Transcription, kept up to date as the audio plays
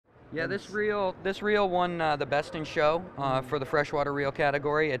Yeah, this reel won the best in show for the freshwater reel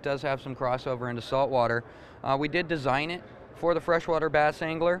category. It does have some crossover into saltwater. We did design it for the freshwater bass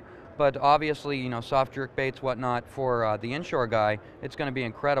angler, but obviously, you know, soft jerk baits, whatnot, for the inshore guy, it's going to be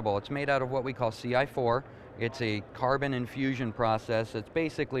incredible. It's made out of what we call Ci4. It's a carbon infusion process. It's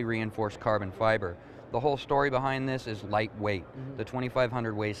basically reinforced carbon fiber. The whole story behind this is lightweight. The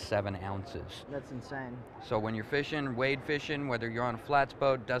 2500 weighs 7 ounces. That's insane. So when you're fishing, wade fishing, whether you're on a flats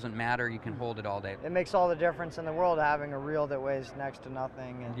boat, doesn't matter, you can hold it all day. It makes all the difference in the world having a reel that weighs next to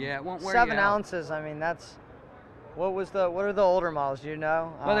nothing. And yeah, it won't wear 7 you out. ounces, I mean, that's, what are the older models, do you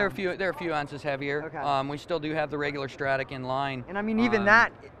know? Well, they're a few ounces heavier. Okay. We still do have the regular Stradic in line. And I mean, even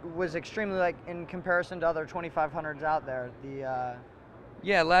that was extremely, like, in comparison to other 2500s out there,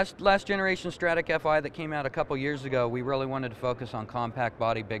 yeah, last generation Stradic FI that came out a couple years ago, we really wanted to focus on compact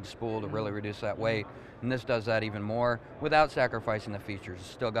body, big spool to really reduce that weight. And this does that even more without sacrificing the features. It's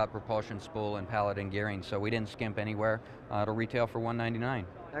still got propulsion spool and pallet and gearing, so we didn't skimp anywhere. It'll retail for $199.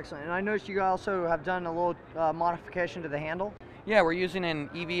 Excellent. And I noticed you also have done a little modification to the handle. Yeah, we're using an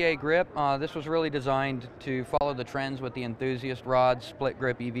EVA grip. This was really designed to follow the trends with the enthusiast rods, split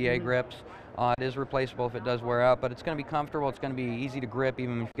grip EVA grips. It is replaceable if it does wear out, but it's going to be comfortable. It's going to be easy to grip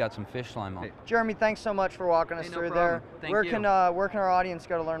even if you've got some fish slime on. Jeremy, thanks so much for walking us through there. Where can our audience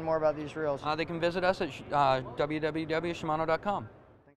go to learn more about these reels? They can visit us at www.shimano.com.